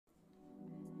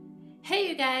Hey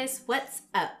you guys, what's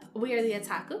up? We are the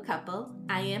Otaku couple.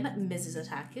 I am Mrs.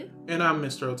 Otaku. And I'm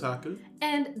Mr. Otaku.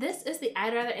 And this is the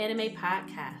I'd Rather Anime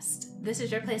podcast. This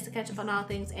is your place to catch up on all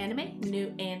things anime,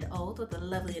 new and old, with a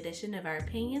lovely addition of our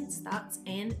opinions, thoughts,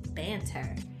 and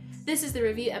banter. This is the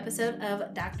review episode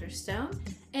of Dr. Stone,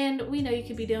 and we know you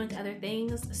could be doing other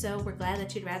things, so we're glad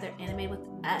that you'd rather anime with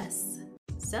us.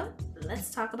 So,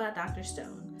 let's talk about Dr.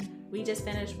 Stone. We just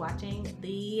finished watching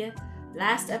the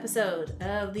last episode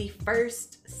of the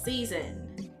first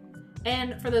season.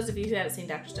 And for those of you who haven't seen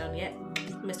Dr. Stone yet,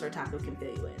 Mr. Otaku can fill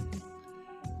you in.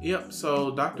 Yep,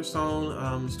 so Dr.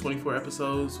 Stone is 24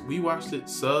 episodes. We watched it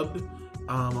subbed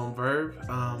on Verve,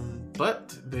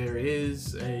 but there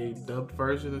is a dubbed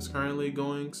version that's currently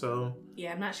going, so...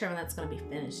 Yeah, I'm not sure when that's going to be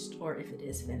finished, or if it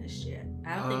is finished yet.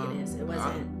 I don't think it is. It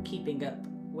wasn't keeping up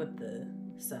with the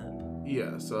sub.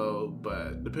 Yeah, so,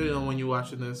 but depending on when you're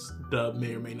watching this, dub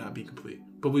may or may not be complete.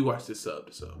 But we watched it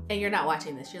subbed, so... And you're not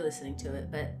watching this, you're listening to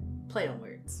it, but play on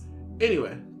words.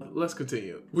 Anyway, let's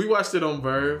continue. We watched it on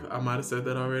Verve. I might have said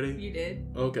that already. You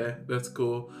did. Okay, that's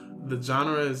cool. The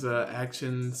genre is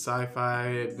action, sci-fi,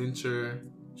 adventure,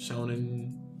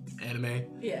 shonen, anime.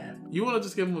 Yeah. You want to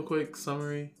just give them a quick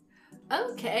summary?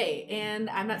 Okay, and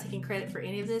I'm not taking credit for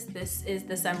any of this. This is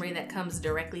the summary that comes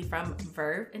directly from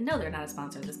Verve. And no, they're not a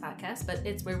sponsor of this podcast, but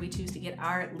it's where we choose to get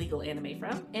our legal anime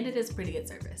from, and it is a pretty good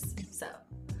service. So,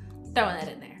 throwing that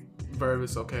in there. Verve,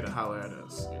 it's okay to holler at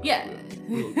us. Yeah.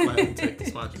 We'll gladly take the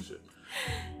sponsorship.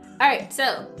 All right,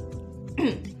 so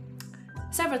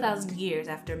several thousand years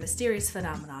after a mysterious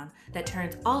phenomenon that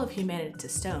turns all of humanity to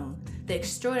stone, the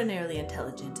extraordinarily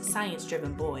intelligent,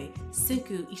 science-driven boy,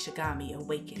 Senku Ishigami,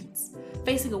 awakens.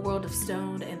 Facing a world of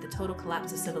stone and the total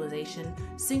collapse of civilization,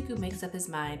 Senku makes up his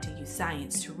mind to use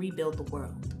science to rebuild the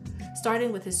world.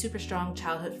 Starting with his super-strong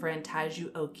childhood friend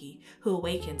Taiju Oki, who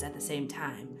awakens at the same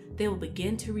time, they will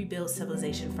begin to rebuild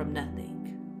civilization from nothing.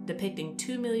 Depicting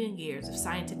 2 million years of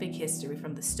scientific history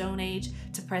from the Stone Age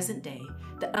to present day,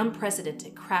 the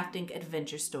unprecedented crafting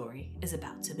adventure story is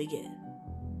about to begin.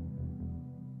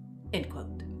 End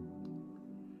quote.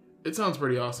 It sounds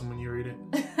pretty awesome when you read it.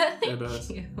 Thank It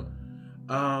does. you.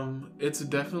 It's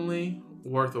definitely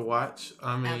worth a watch.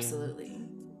 I mean, Absolutely.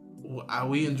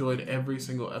 We enjoyed every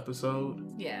single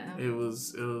episode. Yeah. It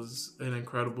was an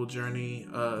incredible journey.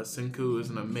 Senku is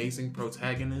an amazing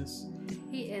protagonist.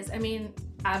 He is. I mean,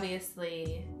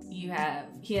 obviously, he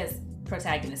has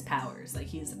protagonist powers. Like,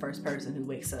 he's the first person who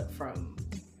wakes up from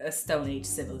a Stone Age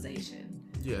civilization.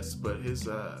 Yes, but his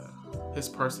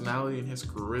personality and his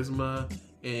charisma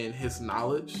and his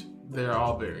knowledge, they're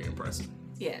all very impressive.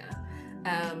 Yeah.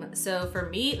 So for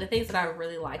me, the things that I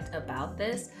really liked about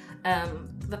this,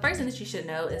 the first thing that you should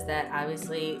know is that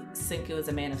obviously Senku is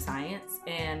a man of science,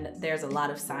 and there's a lot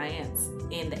of science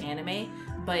in the anime,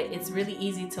 but it's really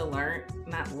easy to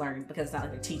not learn because it's not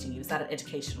like they're teaching you, it's not an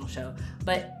educational show,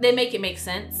 but they make it make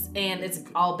sense, and it's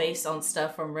all based on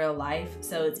stuff from real life,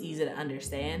 so it's easy to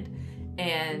understand.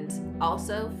 And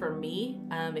also for me,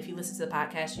 if you listen to the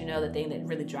podcast, you know the thing that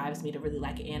really drives me to really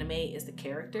like anime is the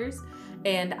characters.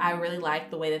 And I really liked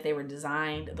the way that they were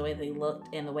designed, the way they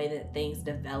looked, and the way that things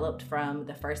developed from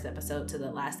the first episode to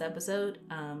the last episode.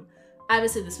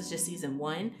 Obviously, this was just season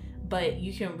 1, but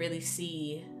you can really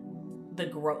see the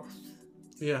growth.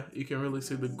 Yeah, you can really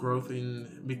see the growth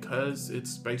because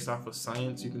it's based off of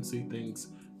science. You can see things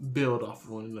build off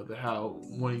of one another, how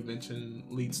one invention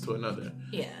leads to another.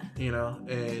 Yeah. You know,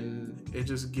 and it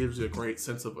just gives you a great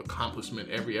sense of accomplishment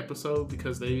every episode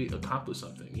because they accomplished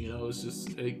something. You know,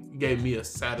 it gave me a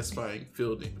satisfying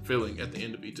feeling at the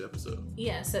end of each episode.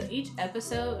 Yeah, so each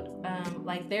episode,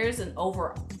 there's an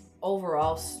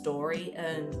overall story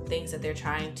and things that they're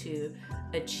trying to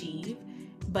achieve.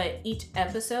 But each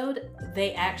episode,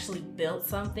 they actually built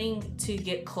something to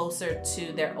get closer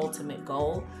to their ultimate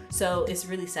goal. So it's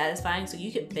really satisfying. So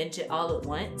you can binge it all at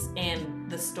once, and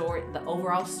the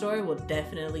overall story will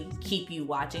definitely keep you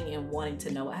watching and wanting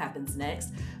to know what happens next.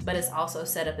 But it's also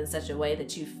set up in such a way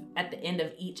that at the end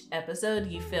of each episode,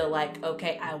 you feel like,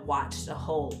 okay, I watched a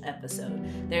whole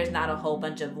episode. There's not a whole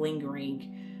bunch of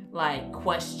lingering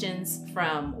questions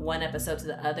from one episode to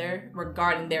the other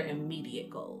regarding their immediate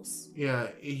goals. Yeah,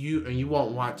 you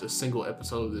won't watch a single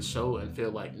episode of the show and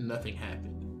feel like nothing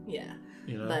happened. Yeah.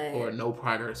 You know, or no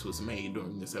progress was made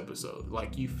during this episode.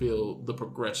 Like, you feel the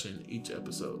progression each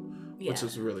episode, which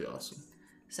is really awesome.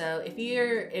 So if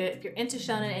you're into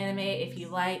shonen anime, if you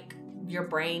like your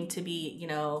brain to be,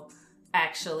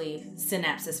 actually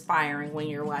synapses firing when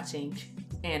you're watching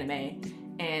anime,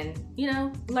 and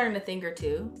learn a thing or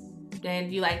two,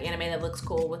 and you like anime that looks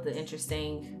cool with the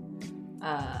interesting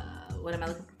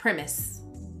premise,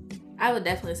 I would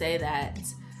definitely say that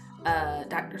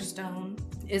Dr. Stone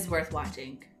is worth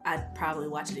watching. I'd probably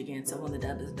watch it again, so when the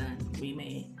dub is done, we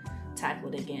may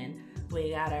tackle it again.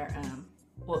 We got our,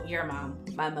 your mom,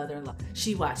 my mother-in-law,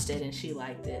 she watched it and she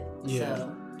liked it. Yeah,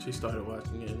 so, she started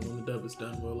watching it, and when the dub is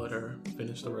done, we'll let her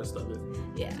finish the rest of it.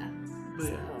 Yeah.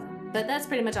 But, But that's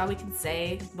pretty much all we can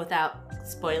say without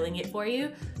spoiling it for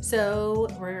you. So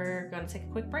we're going to take a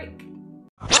quick break.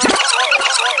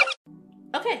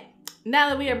 Okay. Now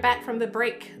that we are back from the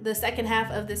break, the second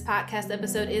half of this podcast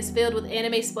episode is filled with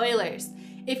anime spoilers.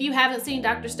 If you haven't seen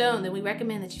Dr. Stone, then we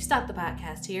recommend that you stop the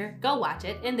podcast here, go watch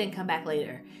it, and then come back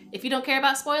later. If you don't care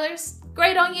about spoilers,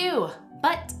 great on you,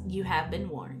 but you have been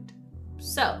warned.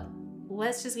 So,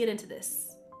 let's just get into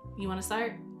this. You want to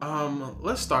start?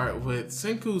 Let's start with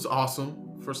Senku's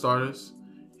awesome, for starters.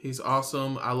 He's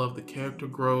awesome. I love the character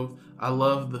growth. I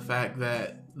love the fact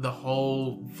that the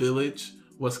whole village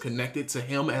was connected to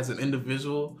him as an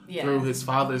individual through his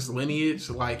father's lineage.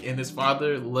 Like, and his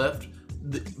father left.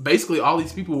 Basically, all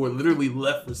these people were literally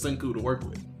left for Senku to work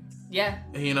with. Yeah.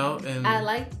 You know, and I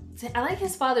like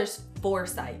his father's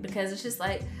foresight, because it's just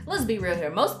like, let's be real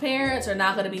here. Most parents are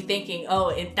not going to be thinking, oh,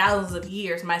 in thousands of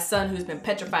years, my son who's been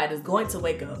petrified is going to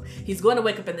wake up. He's going to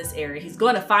wake up in this area. He's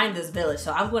going to find this village.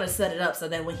 So I'm going to set it up so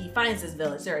that when he finds this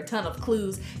village, there are a ton of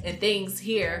clues and things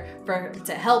here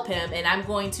to help him. And I'm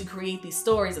going to create these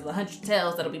stories of the 100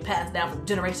 tales that'll be passed down from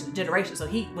generation to generation. So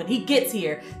when he gets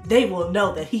here, they will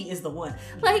know that he is the one.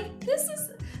 Like, this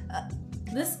is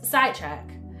this sidetrack.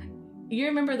 You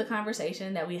remember the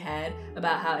conversation that we had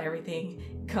about how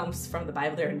everything comes from the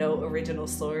Bible? There are no original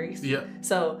stories. Yeah.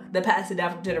 So they pass it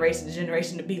down from generation to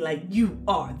generation to be like, you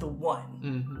are the one.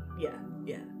 Mm-hmm. Yeah.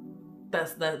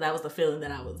 That was the feeling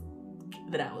that I was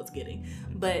getting.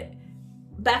 But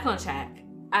back on track,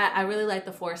 I really like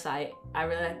the foresight. I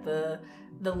really like the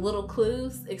little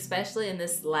clues, especially in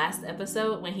this last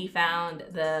episode when he found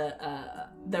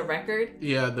the record.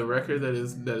 Yeah, the record that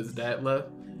his dad left.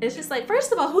 It's just like,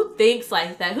 first of all, who thinks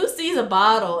like that? Who sees a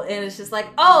bottle and it's just like,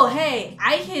 oh, hey,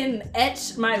 I can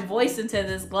etch my voice into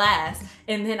this glass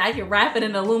and then I can wrap it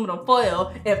in aluminum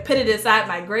foil and put it inside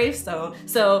my gravestone.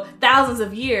 So thousands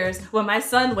of years, when my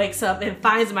son wakes up and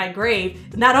finds my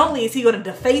grave, not only is he going to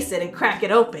deface it and crack it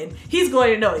open, he's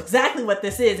going to know exactly what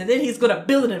this is. And then he's going to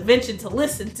build an invention to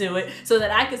listen to it so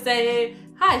that I can say,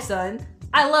 hi, son.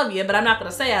 I love you, but I'm not going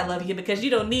to say I love you because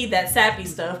you don't need that sappy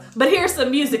stuff. But here's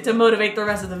some music to motivate the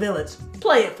rest of the village.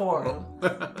 Play it for him.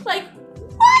 Like,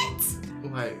 what?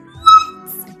 Like, what?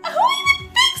 Who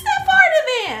even thinks that far in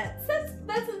advance?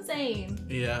 That's insane.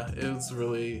 Yeah, it was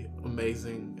really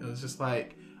amazing. It was just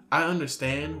like, I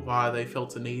understand why they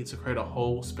felt the need to create a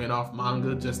whole spin-off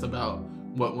manga just about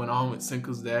what went on with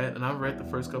Senku's dad. And I've read the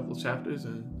first couple of chapters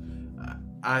and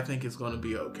I think it's going to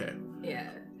be okay. Yeah.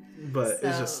 But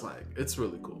it's just like, it's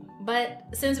really cool. But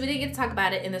since we didn't get to talk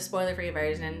about it in the spoiler-free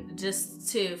version,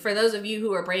 for those of you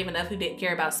who are brave enough who didn't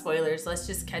care about spoilers, let's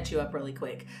just catch you up really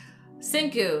quick.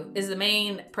 Senku is the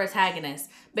main protagonist.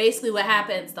 Basically what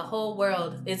happens, the whole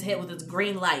world is hit with this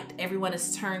green light. Everyone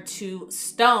is turned to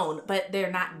stone, but they're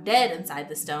not dead inside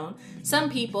the stone. Some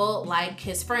people, like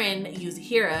his friend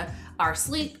Yuzahira, are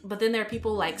asleep, but then there are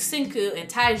people like Senku and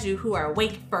Taiju who are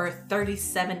awake for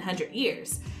 3,700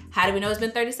 years. How do we know it's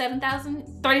been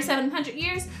 3,700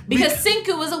 years? Because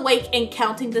Senku was awake and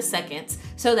counting the seconds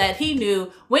so that he knew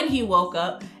when he woke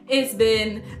up, this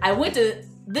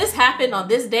happened on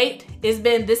this date. It's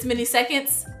been this many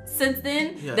seconds since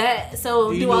then. Yeah.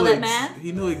 Do all that math.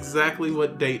 He knew exactly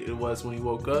what date it was when he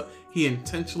woke up. He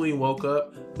intentionally woke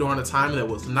up during a time that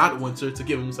was not winter to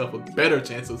give himself a better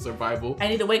chance of survival. I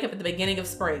need to wake up at the beginning of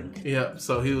spring. Yeah,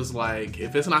 so he was like,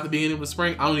 if it's not the beginning of the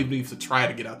spring, I don't even need to try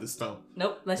to get out this stone.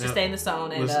 Nope, let's just stay in the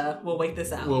stone and we'll wait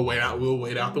this out. We'll wait out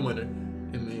the winter.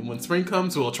 And then when spring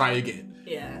comes, we'll try again.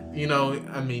 Yeah. You know,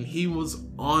 I mean, he was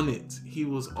on it.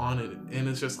 And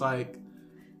it's just like,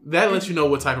 that lets you know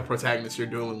what type of protagonist you're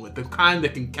dealing with. The kind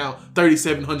that can count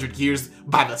 3,700 years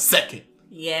by the second.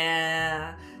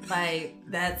 Yeah. Like,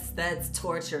 that's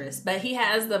torturous. But he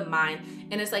has the mind,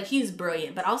 and it's like, he's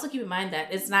brilliant. But also keep in mind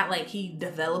that it's not like he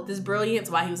developed this brilliance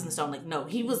while he was in the stone. Like, no,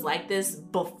 he was like this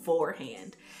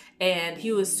beforehand. And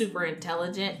he was super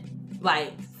intelligent,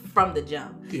 like, from the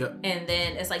jump. Yep. And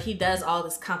then it's like he does all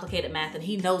this complicated math, and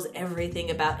he knows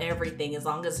everything about everything as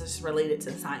long as it's related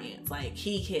to science. Like,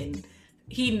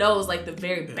 he knows, like, the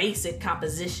very basic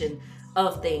composition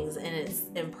of things, and it's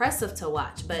impressive to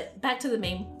watch. But back to the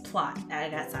main plot. I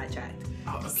got sidetracked.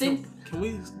 Can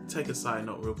we take a side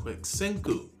note real quick?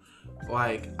 Senku,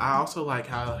 like, I also like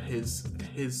how his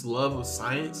love of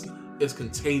science is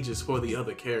contagious for the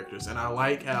other characters. And I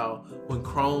like how when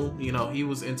Chrome, you know, he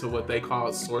was into what they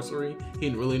call sorcery. He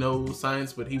didn't really know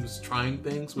science, but he was trying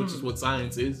things, which is what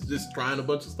science is, just trying a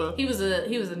bunch of stuff. He was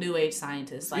a new age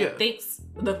scientist, like thinks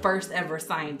the first ever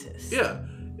scientist. Yeah.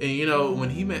 And you know, when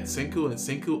he met Senku and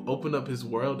Senku opened up his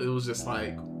world, it was just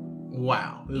like,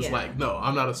 wow. It was like, no,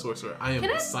 I'm not a sorcerer. I am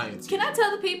a science. Can I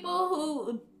tell the people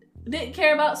who didn't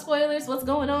care about spoilers what's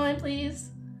going on, please?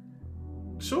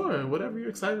 Sure, whatever you're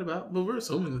excited about, but we're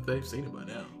assuming that they've seen it by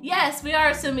now. Yes, we are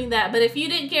assuming that, but if you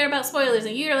didn't care about spoilers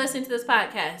and you're listening to this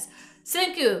podcast,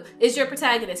 Senku is your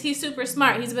protagonist. He's super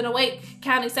smart. He's been awake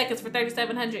counting seconds for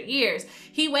 3,700 years.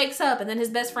 He wakes up and then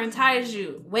his best friend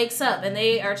Taiju wakes up and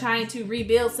they are trying to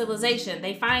rebuild civilization.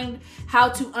 They find how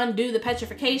to undo the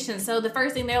petrification. So the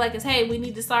first thing they're like is, hey, we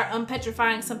need to start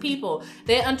unpetrifying some people.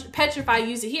 They petrify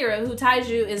Yuzahiro, who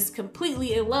Taiju is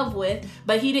completely in love with,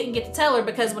 but he didn't get to tell her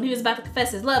because when he was about to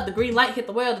confess his love, the green light hit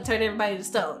the world and turned everybody to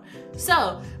stone.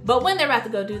 So, but when they're about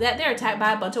to go do that, they're attacked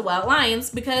by a bunch of wild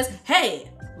lions because, hey,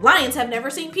 lions have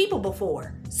never seen people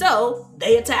before, so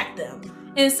they attack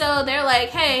them. And so they're like,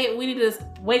 hey, we need to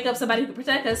wake up somebody who can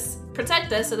protect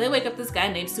us. So they wake up this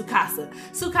guy named Tsukasa.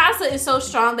 Tsukasa is so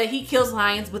strong that he kills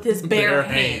lions with his bare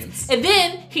hands. And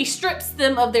then he strips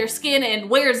them of their skin and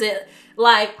wears it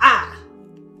like,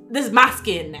 this is my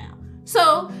skin now.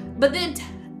 So, but then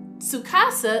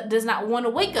Tsukasa does not want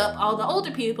to wake up all the older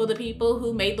people, the people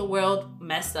who made the world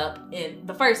messed up in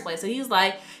the first place. So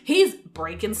he's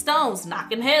breaking stones,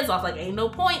 knocking heads off. Like, ain't no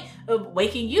point of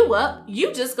waking you up.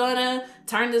 You just gonna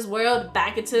turn this world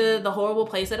back into the horrible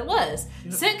place that it was.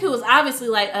 Yep. Senku was obviously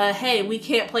like, hey, we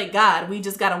can't play God. We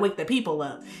just gotta wake the people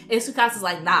up. And Tsukasa's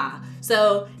like, nah.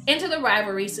 So enter the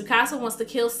rivalry. Tsukasa wants to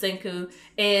kill Senku,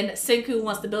 and Senku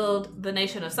wants to build the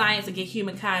nation of science and get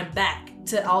humankind back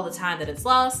to all the time that it's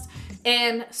lost.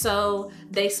 And so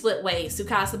they split ways.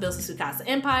 Tsukasa builds the Tsukasa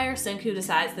Empire. Senku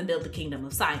decides to build the Kingdom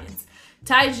of Science.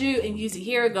 Taiju and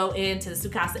Yuzahiro go into the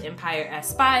Tsukasa Empire as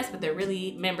spies, but they're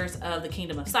really members of the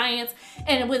Kingdom of Science.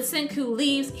 And when Senku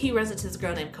leaves, he runs into this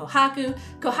girl named Kohaku.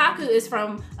 Kohaku is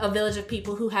from a village of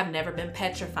people who have never been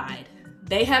petrified.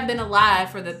 They have been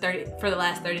alive for the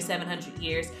last 3,700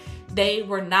 years. They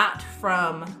were not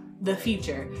from the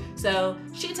future. So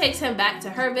she takes him back to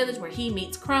her village where he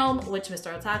meets Chrome, which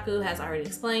Mr. Otaku has already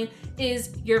explained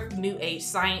is your new age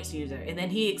science user. And then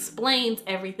he explains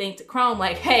everything to Chrome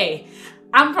like, hey,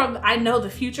 I know the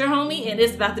future, homie, and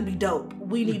it's about to be dope.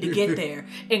 We need to get there.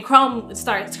 And Chrome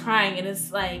starts crying, and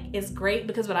it's like, it's great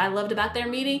because what I loved about their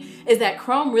meeting is that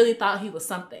Chrome really thought he was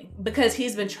something because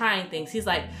he's been trying things. He's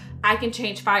like, I can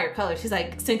change fire colors. He's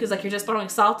like, Senku's like, you're just throwing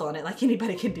salt on it. Like,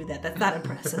 anybody can do that. That's not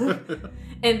impressive.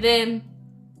 And then,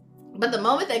 but the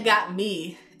moment that got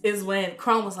me is when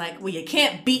Chrome was like, well, you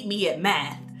can't beat me at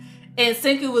math. And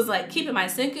Senku was like, keep in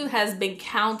mind, Senku has been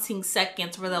counting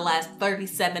seconds for the last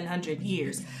 3,700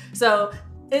 years. So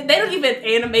they don't even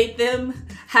animate them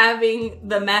having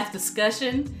the math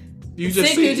discussion.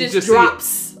 Senku just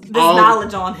drops this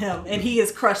knowledge on him and he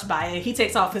is crushed by it. He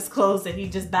takes off his clothes and he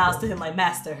just bows to him like,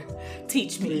 master,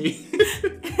 teach me.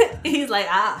 He's like,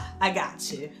 I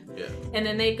got you. Yeah. And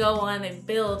then they go on and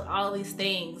build all these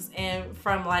things. And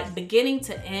from like beginning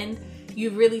to end,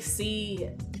 you really see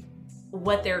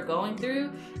what they're going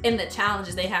through and the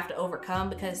challenges they have to overcome,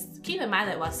 because keep in mind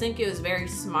that while Senku is very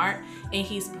smart and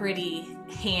he's pretty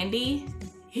handy,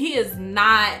 he is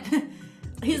not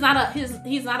he's not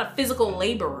a physical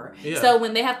laborer. Yeah. So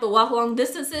when they have to walk long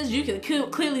distances, you can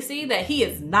clearly see that he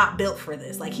is not built for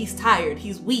this. Like, he's tired,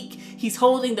 he's weak, he's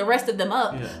holding the rest of them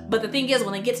up. Yeah. But the thing is,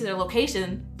 when they get to their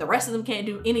location, the rest of them can't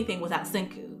do anything without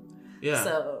Senku. Yeah.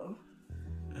 So,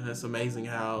 and it's amazing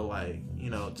how, like, you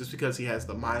know, just because he has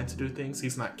the mind to do things,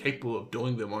 he's not capable of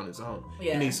doing them on his own.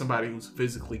 Yeah. He needs somebody who's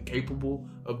physically capable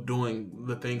of doing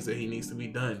the things that he needs to be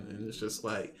done. And it's just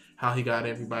like how he got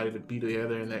everybody to be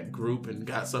together in that group and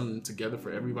got something together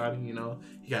for everybody, you know.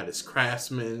 He got his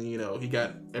craftsmen, you know, he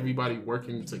got everybody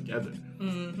working together.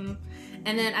 Mm-hmm.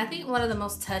 And then I think one of the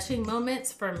most touching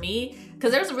moments for me,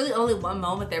 because there's really only one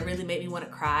moment that really made me want to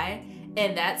cry,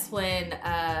 and that's when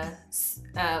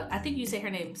I think you say her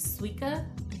name Suika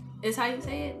is how you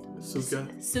say it?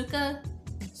 Suika.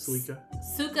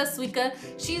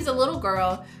 She's a little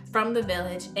girl from the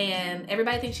village, and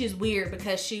everybody thinks she's weird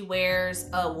because she wears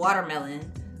a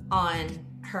watermelon on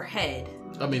her head.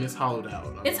 I mean, it's hollowed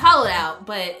out. It's hollowed out,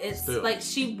 but it's still, like,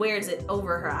 she wears it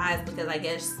over her eyes because I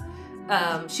guess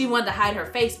she wanted to hide her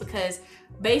face because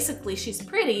basically she's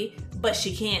pretty, but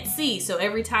she can't see. So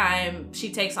every time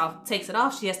she takes it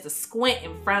off, she has to squint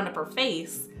and frown up her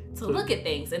face to look at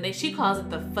things. And then she calls it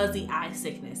the fuzzy eye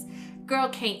sickness. Girl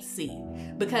can't see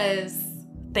because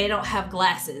they don't have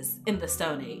glasses in the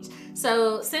Stone Age.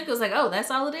 So Senku's like, oh, that's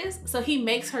all it is? So he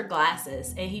makes her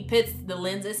glasses and he puts the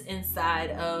lenses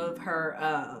inside of her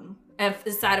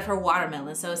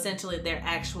watermelon. So essentially they're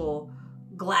actual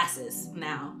glasses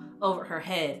now over her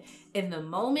head. And the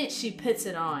moment she puts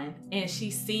it on and she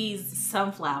sees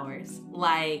sunflowers,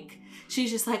 like,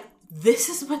 she's just like, this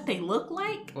is what they look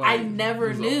like? I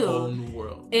never knew. It's a whole new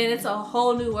world. And it's a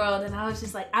whole new world. And I was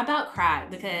just like, I about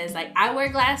cried because like I wear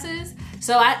glasses.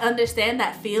 So I understand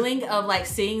that feeling of like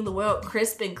seeing the world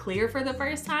crisp and clear for the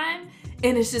first time.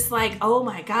 And it's just like, oh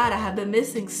my God, I have been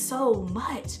missing so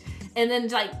much. And then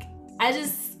like,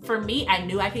 for me, I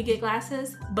knew I could get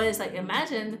glasses, but it's like,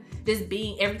 imagine just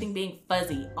everything being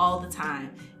fuzzy all the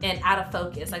time and out of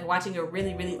focus. Like watching a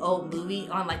really, really old movie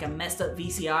on like a messed up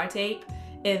VCR tape.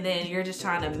 And then you're just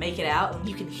trying to make it out and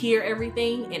you can hear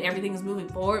everything and everything's moving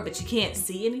forward, but you can't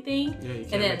see anything. Yeah, you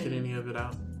can't make any of it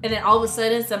out. And then all of a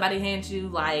sudden somebody hands you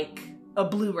like a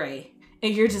Blu-ray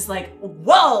and you're just like,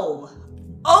 whoa,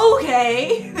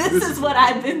 okay, this is what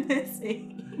I've been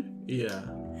missing. Yeah.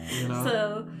 You know?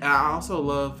 So I also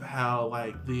love how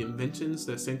like the inventions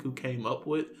that Senku came up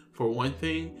with, for one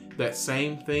thing, that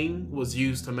same thing was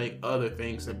used to make other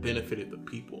things that benefited the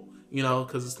people. You know,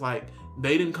 because it's like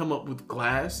they didn't come up with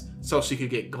glass so she could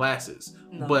get glasses.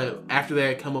 No. But after they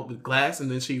had come up with glass,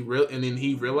 and then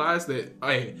he realized that,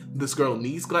 hey, this girl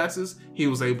needs glasses. He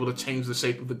was able to change the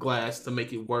shape of the glass to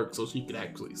make it work so she could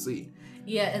actually see.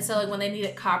 Yeah, and so like when they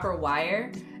needed copper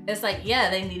wire, it's like, yeah,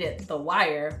 they needed the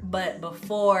wire, but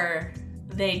before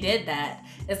they did that,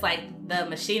 it's like the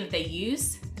machine that they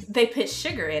used, they put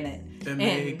sugar in it and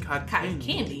made cotton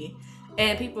candy.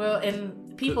 And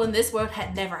people in this world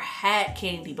had never had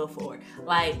candy before.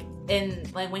 Like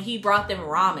when he brought them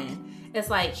ramen, it's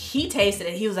like he tasted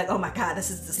it. He was like, oh my God,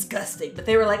 this is disgusting. But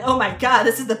they were like, oh my God,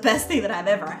 this is the best thing that I've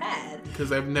ever had. Because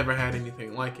they've never had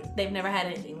anything like it. They've never had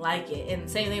anything like it. And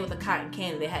same thing with the cotton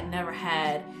candy. They had never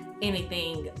had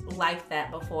anything like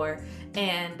that before.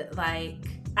 And like,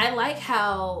 I like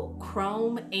how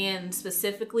Chrome and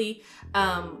specifically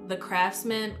the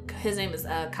craftsman, his name is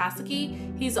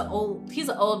Kasaki. He's an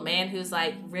old man who's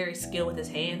like very skilled with his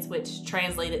hands, which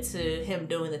translated to him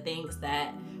doing the things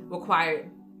that required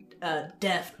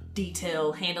deft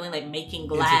detail handling, like making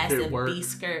glass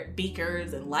and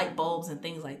beakers and light bulbs and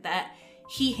things like that.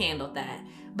 He handled that.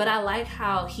 But I like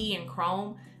how he and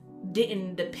Chrome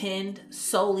didn't depend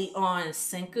solely on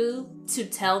Senku to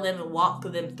tell them and walk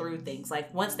them through things.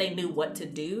 Like once they knew what to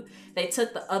do, they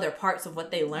took the other parts of what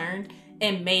they learned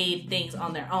and made things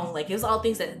on their own. Like it was all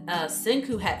things that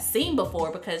Senku had seen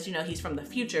before because, you know, he's from the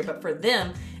future. But for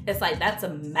them, it's like that's a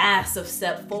massive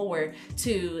step forward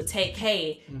to take,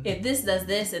 hey, if this does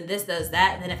this and this does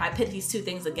that, then if I put these two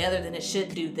things together, then it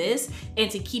should do this.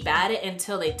 And to keep at it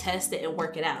until they test it and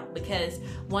work it out. Because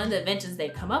one of the inventions they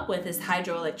come up with is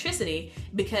hydroelectricity,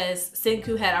 because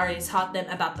Senku had already taught them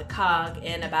about the cog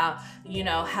and about, you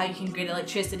know, how you can get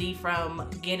electricity from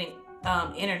getting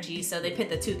energy. So they put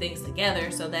the two things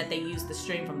together so that they use the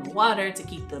stream from the water to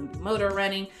keep the motor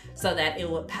running so that it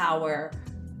would power,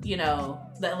 you know,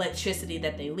 the electricity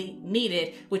that they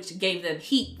needed, which gave them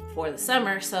heat for the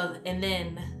summer. So, and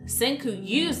then Senku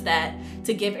used that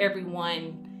to give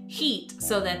everyone heat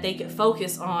so that they could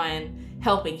focus on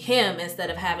helping him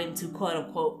instead of having to quote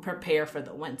unquote prepare for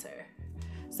the winter.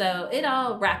 So it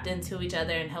all wrapped into each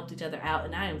other and helped each other out.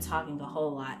 And I am talking a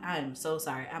whole lot. I am so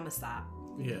sorry. I'm gonna stop.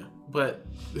 Yeah, but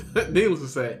needless to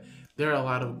say, there are a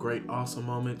lot of great, awesome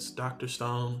moments. Dr.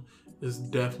 Stone is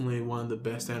definitely one of the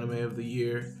best anime of the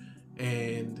year,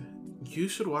 and you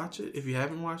should watch it if you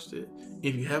haven't watched it.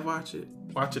 If you have watched it,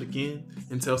 watch it again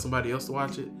and tell somebody else to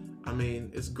watch it. I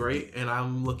mean, it's great, and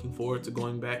I'm looking forward to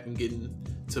going back and getting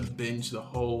to binge the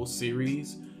whole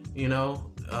series, you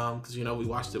know, because, you know, we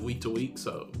watched it week to week,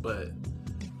 so, but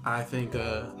I think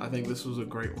this was a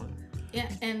great one.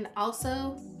 Yeah, and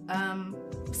also,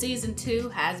 season 2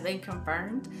 has been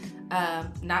confirmed.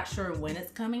 Not sure when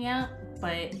it's coming out,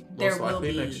 but there will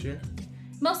be next year.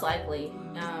 Most likely,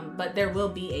 but there will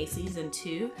be a season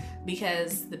 2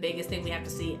 because the biggest thing we have to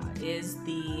see is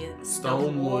the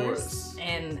Stone Wars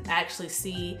and actually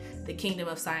see the Kingdom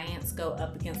of Science go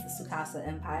up against the Tsukasa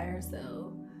Empire.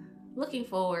 So, looking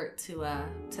forward to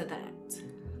that.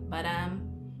 But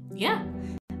yeah.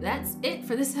 That's it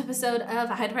for this episode of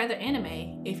I'd Rather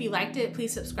Anime. If you liked it,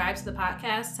 please subscribe to the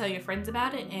podcast, tell your friends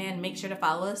about it, and make sure to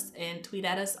follow us and tweet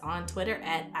at us on Twitter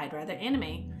at I'd Rather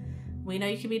Anime. We know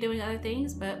you could be doing other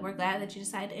things, but we're glad that you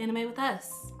decided to anime with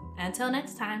us. Until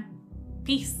next time,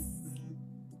 peace.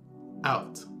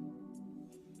 Out.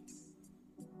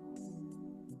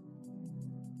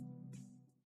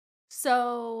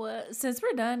 So, since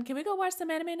we're done, can we go watch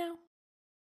some anime now?